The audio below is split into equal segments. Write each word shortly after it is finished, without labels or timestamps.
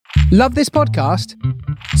Love this podcast?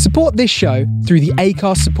 Support this show through the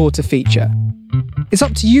Acast supporter feature. It's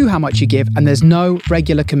up to you how much you give, and there's no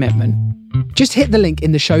regular commitment. Just hit the link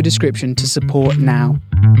in the show description to support now.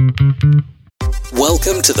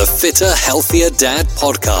 Welcome to the Fitter, Healthier Dad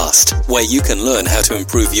podcast, where you can learn how to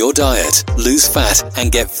improve your diet, lose fat, and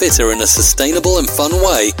get fitter in a sustainable and fun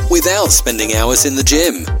way without spending hours in the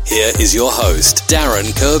gym. Here is your host,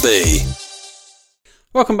 Darren Kirby.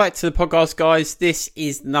 Welcome back to the podcast, guys. This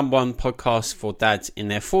is the number one podcast for dads in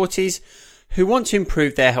their 40s who want to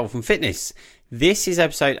improve their health and fitness. This is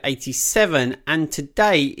episode 87, and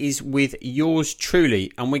today is with yours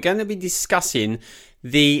truly, and we're going to be discussing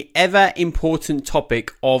the ever important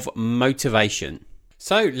topic of motivation.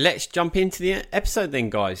 So let's jump into the episode then,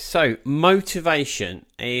 guys. So motivation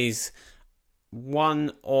is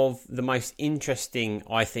one of the most interesting,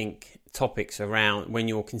 I think, topics around when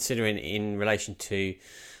you're considering in relation to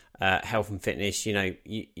health and fitness. You know,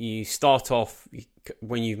 you start off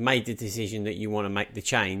when you've made the decision that you want to make the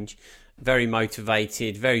change, very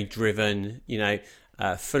motivated, very driven, you know,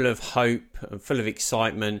 full of hope, full of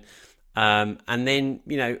excitement. And then,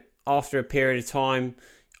 you know, after a period of time,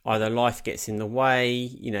 either life gets in the way,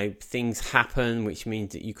 you know, things happen, which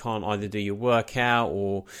means that you can't either do your workout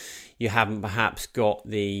or you haven't perhaps got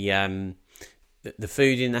the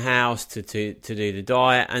food in the house to do the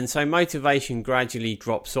diet. And so motivation gradually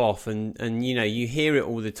drops off, and you know, you hear it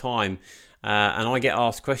all the time. And I get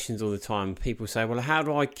asked questions all the time. People say, well, how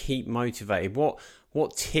do I keep motivated?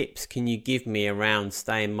 What tips can you give me around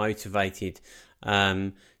staying motivated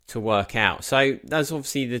to work out? So that's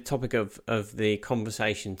obviously the topic of the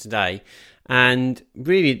conversation today. And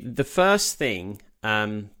really, the first thing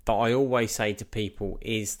that I always say to people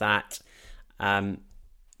is that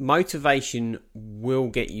motivation will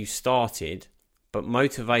get you started, but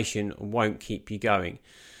motivation won't keep you going.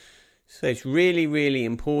 So it's really, really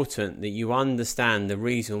important that you understand the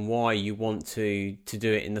reason why you want to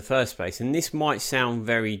do it in the first place. And this might sound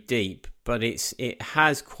very deep, but it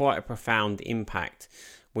has quite a profound impact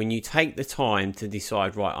when you take the time to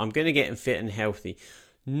decide, right, I'm going to get fit and healthy,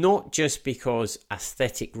 not just because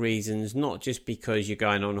aesthetic reasons, not just because you're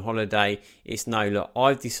going on holiday. It's no, look,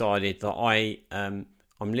 I've decided that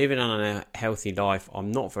I'm living on a healthy life.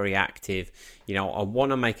 I'm not very active. You know, I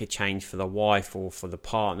want to make a change for the wife or for the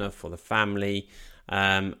partner, for the family,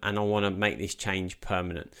 and I want to make this change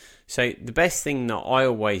permanent. So the best thing that I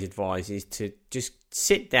always advise is to just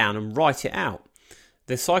sit down and write it out.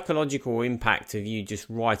 The psychological impact of you just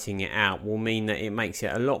writing it out will mean that it makes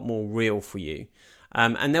it a lot more real for you.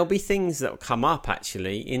 And there'll be things that will come up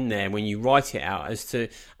actually in there when you write it out as to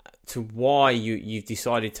why you've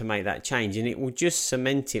decided to make that change, and it will just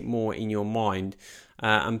cement it more in your mind.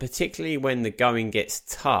 And particularly when the going gets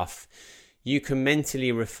tough, you can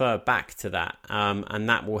mentally refer back to that, and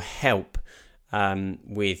that will help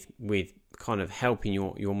with kind of helping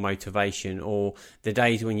your motivation, or the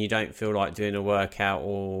days when you don't feel like doing a workout,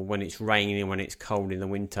 or when it's raining, when it's cold in the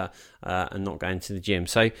winter, and not going to the gym.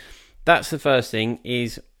 So that's the first thing,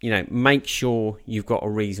 is, you know, make sure you've got a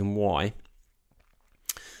reason why.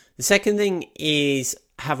 The second thing is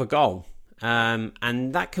have a goal.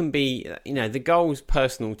 And that can be, you know, the goal's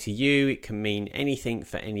personal to you. It can mean anything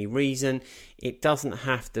for any reason. It doesn't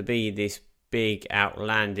have to be this big,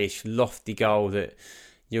 outlandish, lofty goal that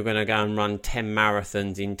you're going to go and run 10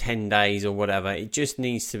 marathons in 10 days or whatever. It just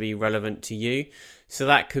needs to be relevant to you. So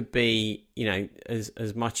that could be, you know,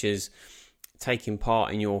 as much as taking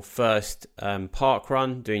part in your first park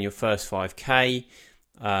run, doing your first 5K.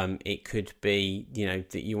 It could be, you know,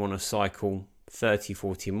 that you want to cycle 30,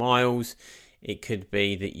 40 miles. It could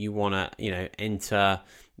be that you want to, you know,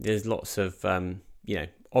 there's lots of, you know,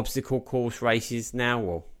 obstacle course races now.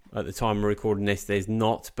 Well, at the time of recording this, there's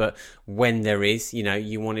not, but when there is, you know,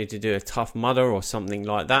 you wanted to do a Tough Mudder or something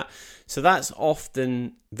like that. So that's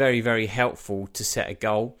often very, very helpful to set a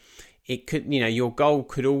goal. It could, you know, your goal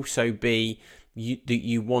could also be that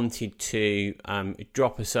you wanted to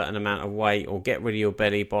drop a certain amount of weight or get rid of your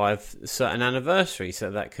belly by a certain anniversary. So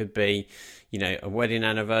that could be, you know, a wedding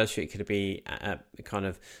anniversary. It could be a kind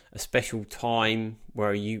of a special time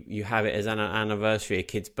where you have it as an anniversary, a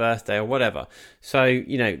kid's birthday or whatever. So,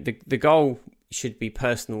 you know, the goal should be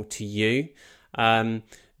personal to you.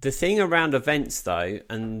 The thing around events though,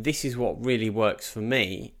 and this is what really works for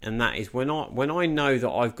me, and that is when I know that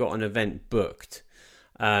I've got an event booked,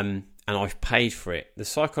 and I've paid for it, the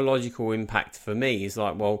psychological impact for me is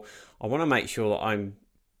like, well, I want to make sure that I'm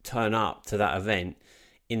turn up to that event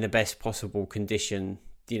in the best possible condition,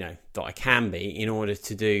 you know, that I can be, in order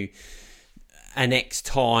to do an X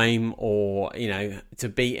time, or, you know, to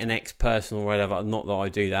beat an X person or whatever. Not that I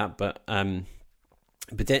do that, but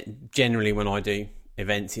But generally when I do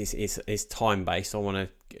events, it's time based. I want to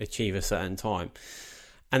achieve a certain time,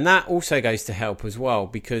 and that also goes to help as well,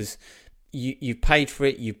 because you've paid for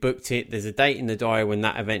it, you've booked it, there's a date in the diary when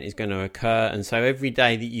that event is going to occur, and so every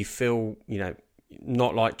day that you feel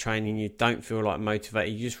not like training, you don't feel like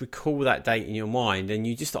motivated, you just recall that date in your mind and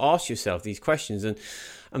you just ask yourself these questions.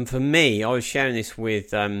 And for me, I was sharing this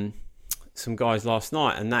with some guys last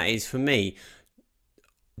night, and that is, for me,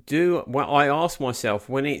 I ask myself,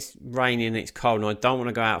 when it's raining, it's cold, and I don't want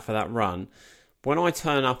to go out for that run, when I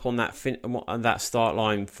turn up on that start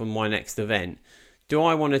line for my next event, do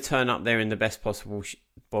I want to turn up there in the best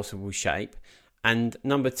possible shape? And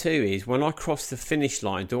number two is, when I cross the finish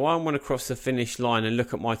line, do I want to cross the finish line and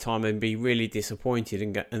look at my time and be really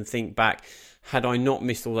disappointed and think back, had I not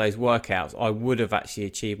missed all those workouts, I would have actually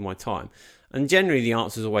achieved my time? And generally the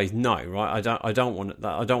answer is always no, right? I don't want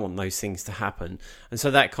that. I don't want those things to happen. And so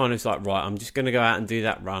that kind of is like, right, I'm just going to go out and do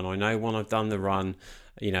that run. I know when I've done the run,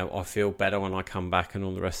 I feel better when I come back and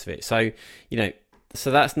all the rest of it. So,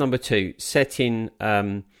 so that's number two, setting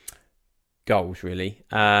goals, really.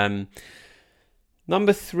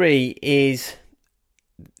 Number three is,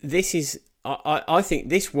 I think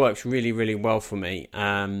this works really, really well for me.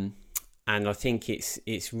 And I think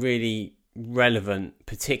it's really relevant,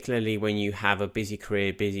 particularly when you have a busy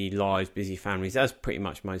career, busy lives, busy families, as pretty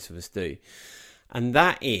much most of us do. And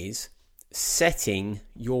that is setting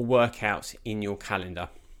your workouts in your calendar.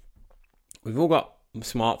 We've all got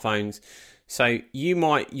smartphones, so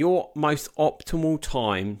your most optimal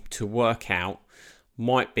time to work out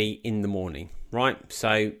might be in the morning, right?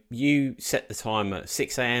 So you set the time at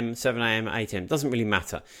 6 a.m, 7 a.m, 8 a.m, doesn't really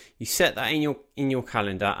matter. You set that in your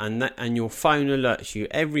calendar, and your phone alerts you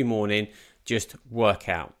every morning, just work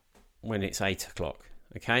out when it's 8 o'clock,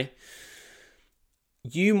 okay?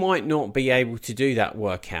 You might not be able to do that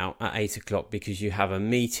workout at 8 o'clock because you have a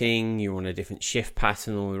meeting, you're on a different shift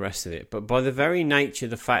pattern, all the rest of it. But by the very nature of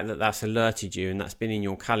the fact that that's alerted you and that's been in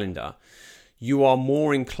your calendar, you are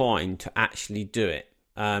more inclined to actually do it.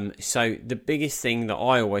 So the biggest thing that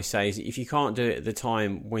I always say is, if you can't do it at the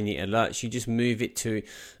time when it alerts, you just move it to,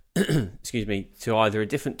 to either a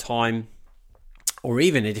different time or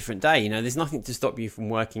even a different day. There's nothing to stop you from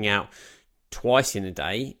working out twice in a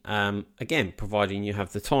day, again, providing you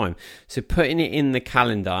have the time. So putting it in the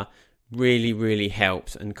calendar really, really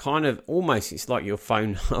helps, and kind of almost it's like your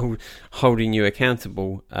phone holding you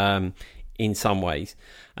accountable in some ways.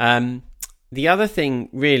 The other thing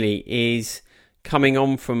really is coming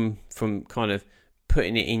on from kind of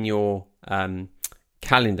putting it in your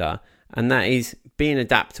calendar, and that is being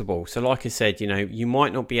adaptable. So like I said, you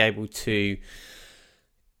might not be able to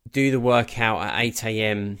do the workout at 8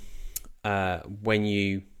 a.m.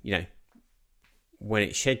 When when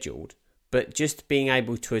it's scheduled, but just being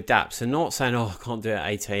able to adapt. So not saying, I can't do it at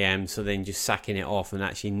 8 a.m, so then just sacking it off and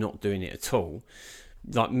actually not doing it at all.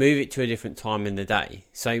 Like, move it to a different time in the day.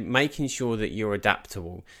 So making sure that you're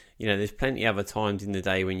adaptable. There's plenty of other times in the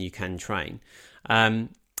day when you can train. And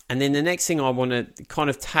then the next thing I want to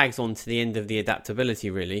kind of tags on to the end of the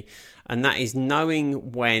adaptability, really, and that is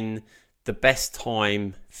knowing when the best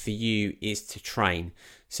time for you is to train.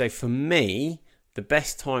 So for me, the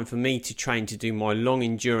best time for me to train, to do my long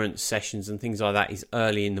endurance sessions and things like that, is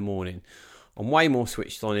early in the morning. I'm way more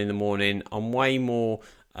switched on in the morning. I'm way more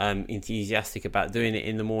enthusiastic about doing it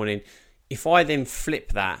in the morning. If I then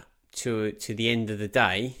flip that to the end of the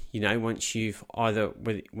day, once you've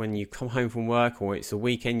when you come home from work, or it's a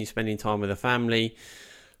weekend, you're spending time with the family,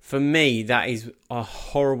 for me, that is a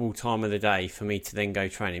horrible time of the day for me to then go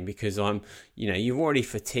training, because you've already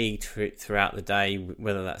fatigued throughout the day,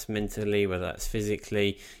 whether that's mentally, whether that's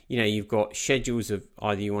physically. You've got schedules of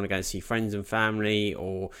either you want to go and see friends and family,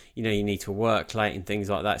 or, you need to work late and things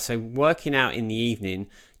like that. So working out in the evening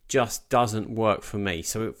just doesn't work for me.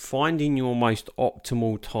 So finding your most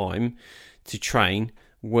optimal time to train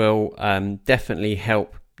will definitely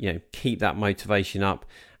help, keep that motivation up,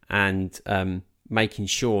 and making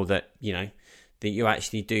sure that that you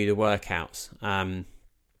actually do the workouts.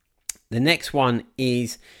 The next one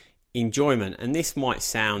is enjoyment, and this might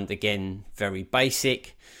sound, again, very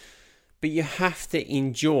basic, but you have to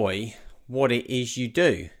enjoy what it is you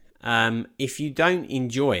do. If you don't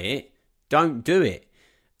enjoy it, don't do it.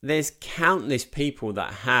 There's countless people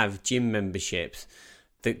that have gym memberships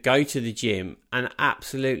that go to the gym and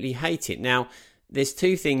absolutely hate it. Now, there's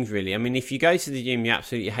two things really. I mean, if you go to the gym, you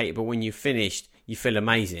absolutely hate it, but when you've finished, you feel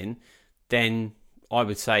amazing, then I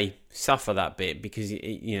would say suffer that bit, because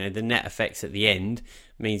the net effects at the end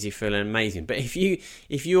means you're feeling amazing. But if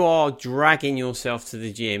you are dragging yourself to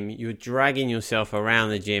the gym, you're dragging yourself around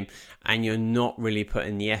the gym, and you're not really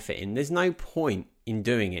putting the effort in, there's no point in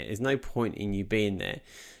doing it. There's no point in you being there,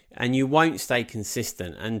 and you won't stay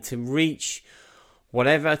consistent. And to reach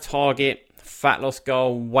whatever target, fat loss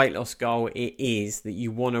goal, weight loss goal it is that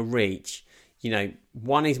you want to reach,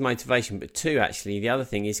 one is motivation, but two, actually, the other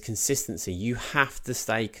thing is consistency. You have to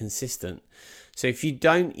stay consistent. So if you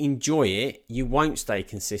don't enjoy it, you won't stay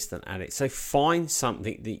consistent at it. So find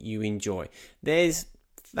something that you enjoy. There's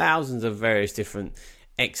thousands of various different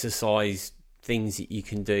exercise things that you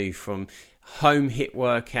can do, from home HIIT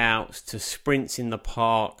workouts to sprints in the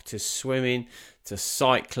park to swimming to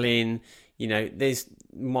cycling. There's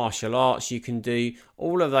martial arts you can do.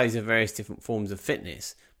 All of those are various different forms of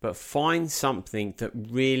fitness. But find something that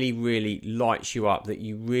really, really lights you up, that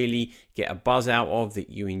you really get a buzz out of, that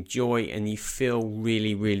you enjoy, and you feel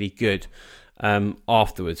really, really good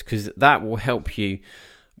afterwards, because that will help you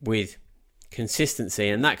with consistency.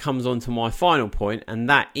 And that comes on to my final point, and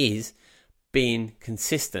that is being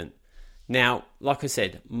consistent. Now, like I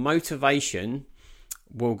said, motivation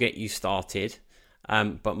will get you started,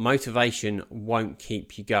 but motivation won't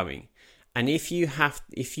keep you going. And if you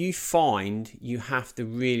find you have to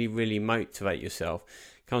really, really motivate yourself,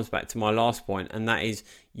 it comes back to my last point, and that is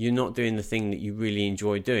you're not doing the thing that you really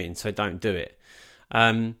enjoy doing, so don't do it.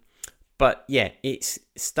 But yeah, it's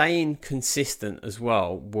staying consistent as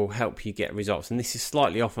well will help you get results. And this is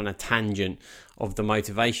slightly off on a tangent of the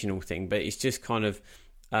motivational thing, but it's just kind of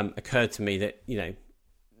occurred to me that,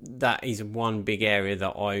 that is one big area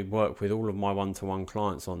that I work with all of my one-to-one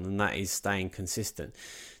clients on, and that is staying consistent.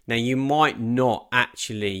 Now, you might not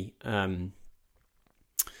actually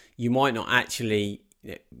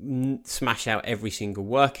smash out every single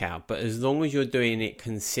workout, but as long as you're doing it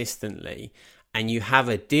consistently and you have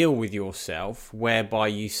a deal with yourself whereby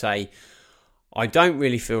you say, I don't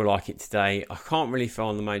really feel like it today, I can't really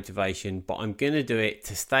feel the motivation, but I'm going to do it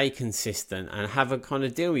to stay consistent, and have a kind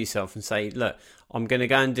of deal with yourself and say, look, I'm going to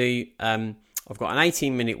go and do, I've got an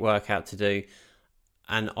 18-minute workout to do,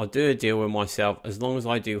 and I'll do a deal with myself. As long as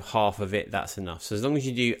I do half of it, that's enough. So as long as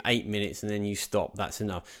you do 8 minutes and then you stop, that's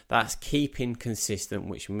enough. That's keeping consistent,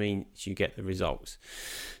 which means you get the results.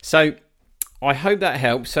 So I hope that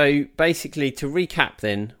helps. So basically, to recap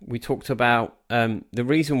then, we talked about the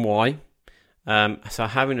reason why. So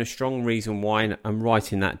having a strong reason why and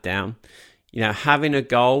writing that down. Having a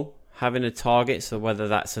goal, having a target. So whether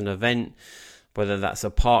that's an event, whether that's a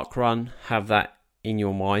park run, have that in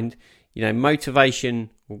your mind. Motivation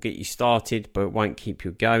will get you started, but it won't keep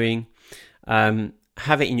you going.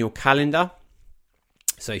 Have it in your calendar.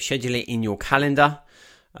 So schedule it in your calendar.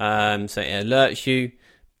 So it alerts you.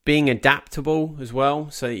 Being adaptable as well.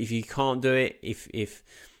 So if you can't do it, if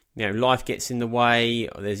life gets in the way,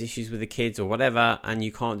 or there's issues with the kids or whatever, and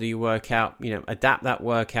you can't do your workout, adapt that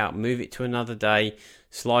workout, move it to another day,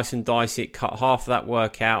 slice and dice it, cut half of that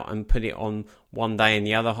workout and put it on one day and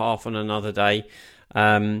the other half on another day.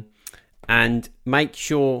 And make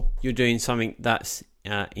sure you're doing something that's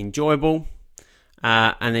enjoyable.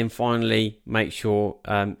 And then finally, make sure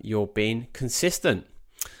you're being consistent.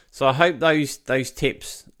 So I hope those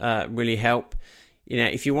tips really help.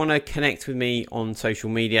 If you want to connect with me on social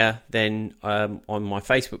media, then on my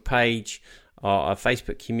Facebook page, our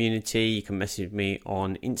Facebook community, you can message me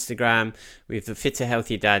on Instagram. We have the Fitter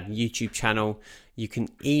Healthier Dad YouTube channel. You can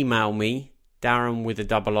email me, Darren with a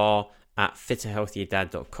double R, at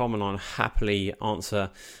fitterhealthierdad.com, and I'll happily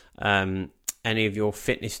answer any of your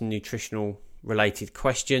fitness and nutritional related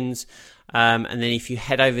questions. And then if you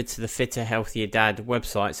head over to the Fitter Healthier Dad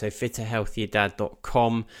website, so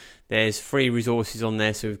fitterhealthierdad.com, there's free resources on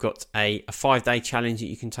there. So we've got a 5-day challenge that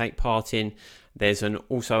you can take part in. There's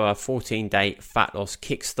also a 14-day fat loss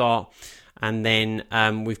kickstart. And then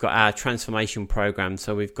we've got our transformation program.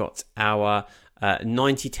 So we've got our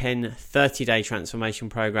 90-10 30-day transformation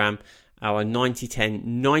program, our 90-10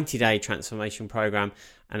 90-day transformation program,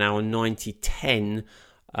 and our 90-10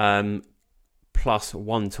 plus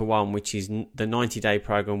 1-to-1, which is the 90-day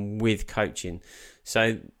program with coaching.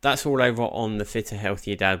 So that's all over on the Fitter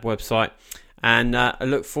Healthier Dad website, and I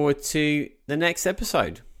look forward to the next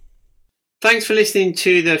episode. Thanks for listening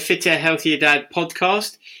to the Fitter Healthier Dad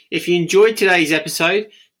podcast. If you enjoyed today's episode,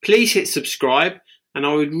 please hit subscribe, and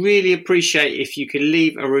I would really appreciate if you could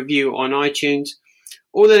leave a review on iTunes.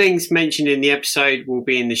 All the links mentioned in the episode will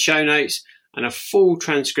be in the show notes, and a full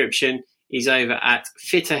transcription is over at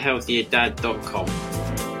fitterhealthierdad.com.